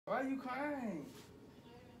Why are you crying?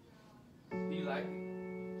 Do you like it?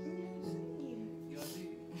 You don't see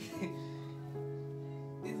it?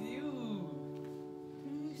 It's you.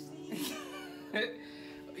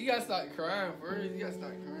 You gotta start crying first. You gotta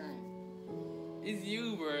start crying. It's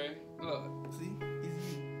you, bro. Look, see?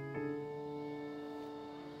 It's you.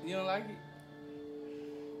 You don't like it?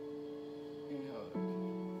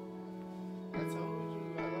 I told you,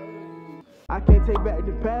 I love you. I can't take back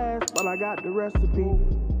the past, but I got the recipe.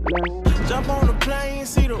 Jump on the plane,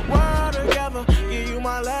 see the world together. Give you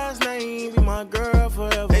my last name, be my girl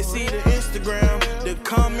forever. They see the Instagram, the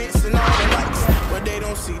comments and all the likes, but they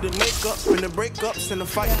don't see the makeup and the breakups and the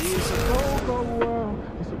fights. It's a cold, cold world,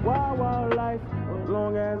 it's a wild, wild life. As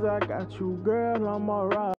long as I got you, girl, I'm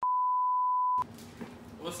alright.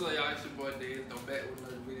 What's up, y'all? It's your boy Dez. I'm back with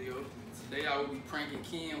another video. Today I will be pranking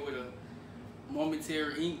Ken with a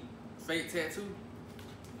momentary ink fake tattoo.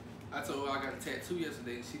 I told her I got a tattoo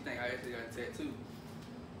yesterday and she think I actually got a tattoo.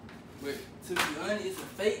 But to be honest, it's a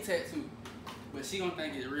fake tattoo. But she gonna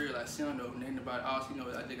think it's real, like she don't know nothing about it. All she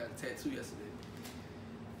knows is I just got a tattoo yesterday.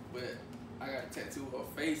 But I got a tattoo of her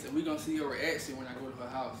face and we gonna see her reaction when I go to her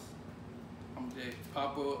house. I'm gonna just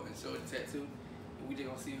pop up and show her the tattoo and we just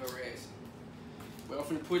gonna see her reaction. But I'm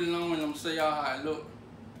finna put it on and I'm gonna show y'all how it look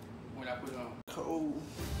when I put it on. Cold.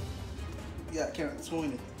 You gotta count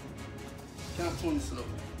 20. Count 20 slow.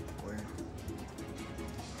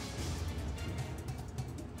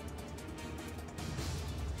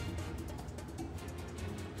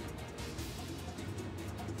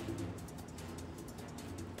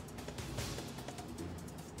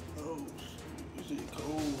 Oh, this shit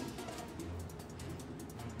cold.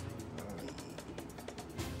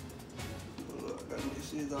 Look, I got this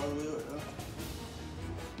shit all the way up now.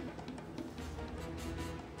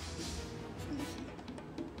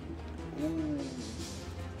 Ooh.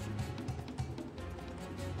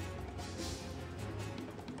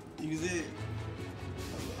 You see it?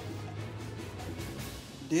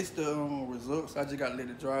 This the results. I just gotta let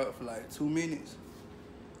it dry up for like 2 minutes.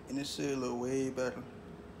 And this shit look way better.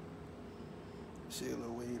 Shit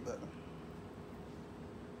look way better.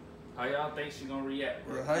 How y'all think she gonna react,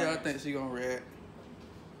 bro? Yeah, how y'all think she gonna react?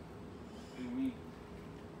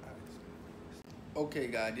 Okay,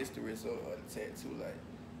 guys, this the result of the tattoo. Like,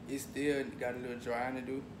 it still got a little drying to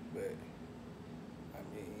do, but I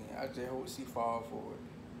mean, I just hope she fall for it.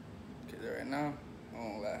 Cause right now, I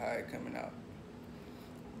don't like how it coming out.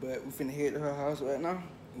 But we finna head to her house right now,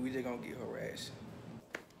 and we just gonna get her reaction.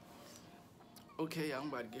 Okay, I'm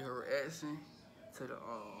about to get her reaction to the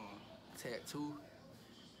tattoo.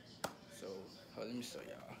 So, let me show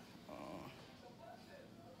y'all.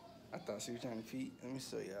 I thought she was trying to peek. Let me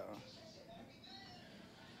show y'all.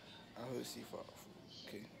 I hope she fall for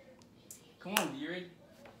it. Okay. Come on, you ready?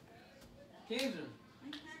 Kendra.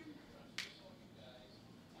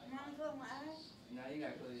 Mama, close my eyes. Nah, you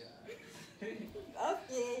gotta close your eyes.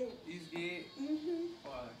 Okay. You scared? Mm-hmm.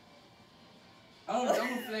 Why? I'm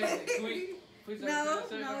gonna flash it quick. Put your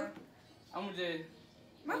No. I'm gonna just.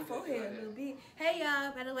 My forehead a little big. Hey,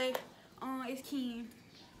 y'all. By the way, it's Ken.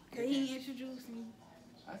 Cause he introduced me.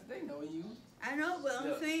 They know you. I know, but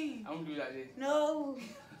I'm saying. I'm gonna do like this. No.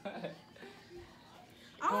 I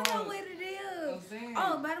don't know what it is. I'm saying.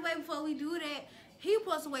 Oh, by the way, before we do that, he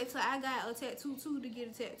supposed to wait till I got a tattoo too to get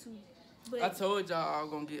a tattoo. But I told y'all I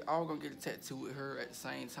was gonna get a tattoo with her at the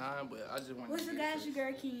same time, but I just wanted. What's the guy's your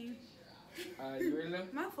girl, Ken? You ready,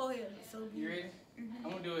 love? My forehead is so big. You ready? Mm-hmm.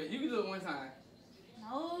 I'm gonna do it. You can do it one time.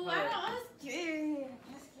 No, I'm scared.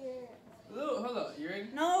 I'm scared. Look, hold up. You ready?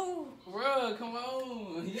 No. Bro, come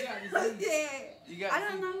on. You got to I'm see. scared. You got I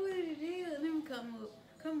don't know what it is. Let me come up.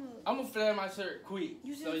 Come up. I'm gonna flare my shirt quick.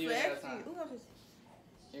 You should so you flash have it. time. Ooh,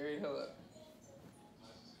 You ready? Hold up.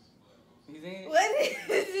 You see it? what is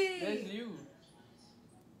it? That's you.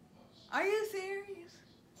 Are you serious?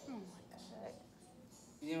 Oh my god.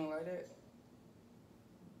 You don't like that?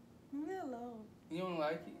 Leave me alone. You don't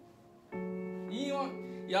like it? You want?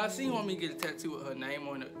 Y'all see want me to get a tattoo with her name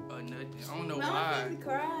on it or nothing? I don't know No, why. I'm finna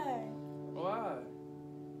cry. Why?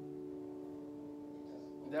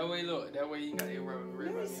 That way, look. That way you ain't got to ever worry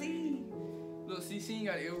Let me about me. see. Look, see, she ain't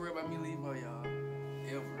got to ever worry about me leaving her, y'all.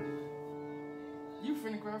 Ever. You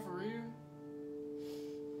finna cry for real?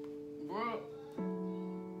 Bro.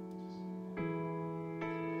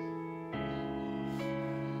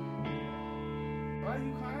 Why are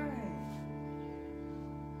you crying?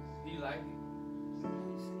 Do you like it?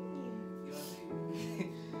 You don't see it?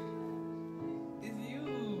 It's you.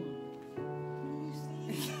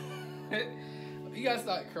 You gotta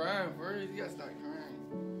start crying first. You gotta start crying.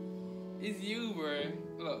 It's you, bro.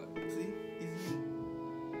 Look, see? It's you.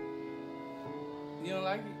 You don't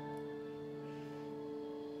like it?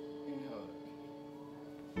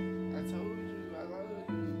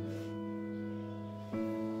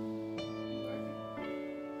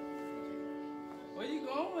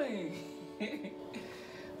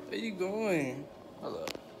 you going? Hold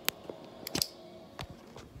up.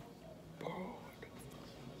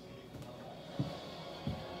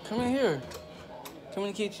 Come in here. Come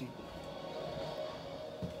in the kitchen.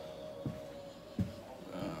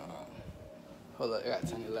 Hold up, I gotta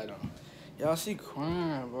turn the light on. Y'all, she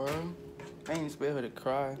crying, bro. I ain't expect her to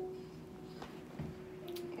cry.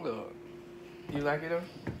 Look, you like it though?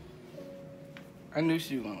 I knew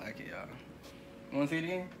she was gonna like it, y'all. Wanna see it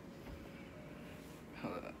again?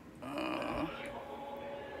 Hold up.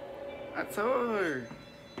 I told her.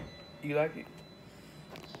 You like it?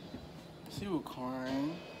 She was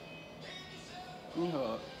crying. Give me her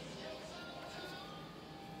up.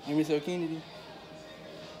 Give me some Kennedy.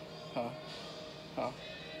 Huh? Huh?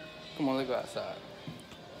 Come on, let's go outside.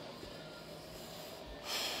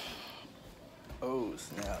 Oh,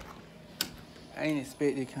 snap. I ain't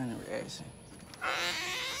expect that kind of reaction.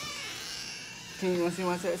 Can you want to see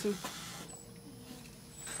my tattoo?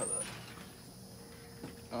 Hold up.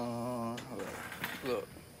 Hold up. Look.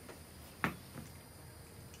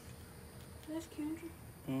 That's Kendra.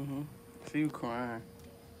 Mm-hmm. She was crying.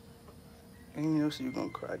 I didn't know she was gonna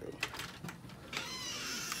cry though.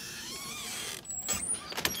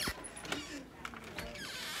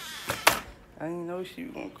 I didn't know she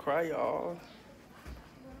was gonna cry, y'all.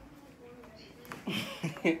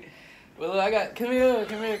 Well, look, I got. Come here.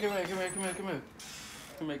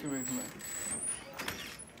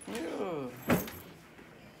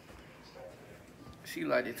 She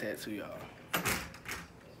like the tattoo, y'all.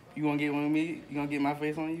 You gonna get one with me? You gonna get my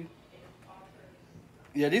face on you?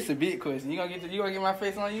 Yeah, this is a big question. You gonna get my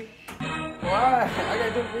face on you? Why? I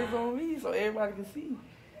got your face on me so everybody can see. You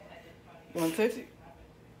wanna touch it?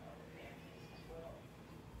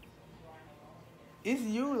 It's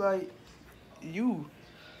you,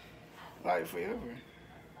 like forever.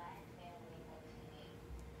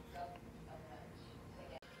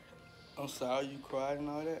 I'm sorry you cried and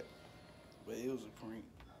all that, but it was a prank.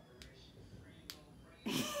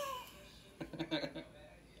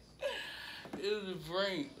 It was a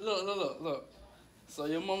prank. Look. So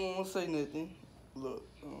your mama won't say nothing. Look,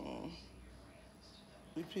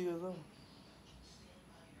 you peel off.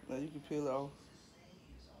 Now you can peel it off.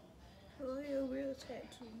 Oh, your real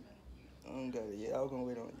tattoo. I don't got it yet. I was gonna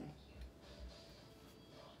wait on you.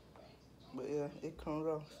 But yeah, it comes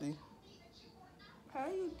off, see? How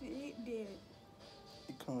you did that?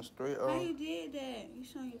 It comes straight off. How you did that? You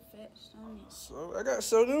showing your fat stomach. So I gotta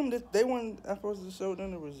show them that I'm supposed to show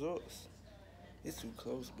them the results. It's too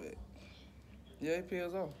close, but yeah, it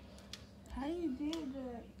peels off. How you did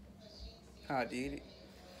that? How I did it.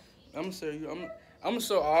 I'm gonna show you. I'm gonna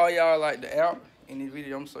show all y'all like the app in this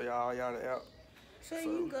video. I'm gonna show all y'all the app. So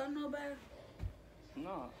you got nobody?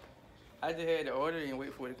 No, I just had to order it and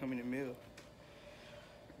wait for it to come in the mail.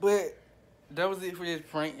 But that was it for this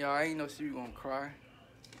prank, y'all. I ain't know she was gonna cry.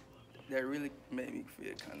 That really made me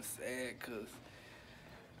feel kind of sad, cause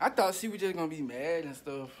I thought she was just gonna be mad and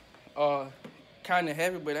stuff, kind of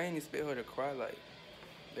happy, but I ain't expect her to cry like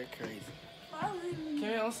that. Crazy.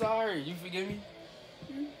 Kim, I'm sorry. You forgive me?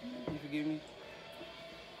 Mm-hmm. You forgive me?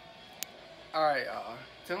 All right,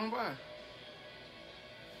 tell them why.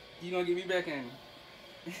 You gonna get me back in?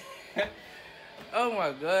 Oh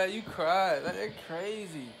my God, you cried. Like, that's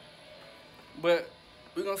crazy. But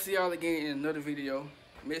we're gonna see y'all again in another video.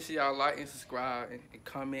 Make sure y'all like and subscribe and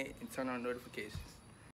comment and turn on notifications.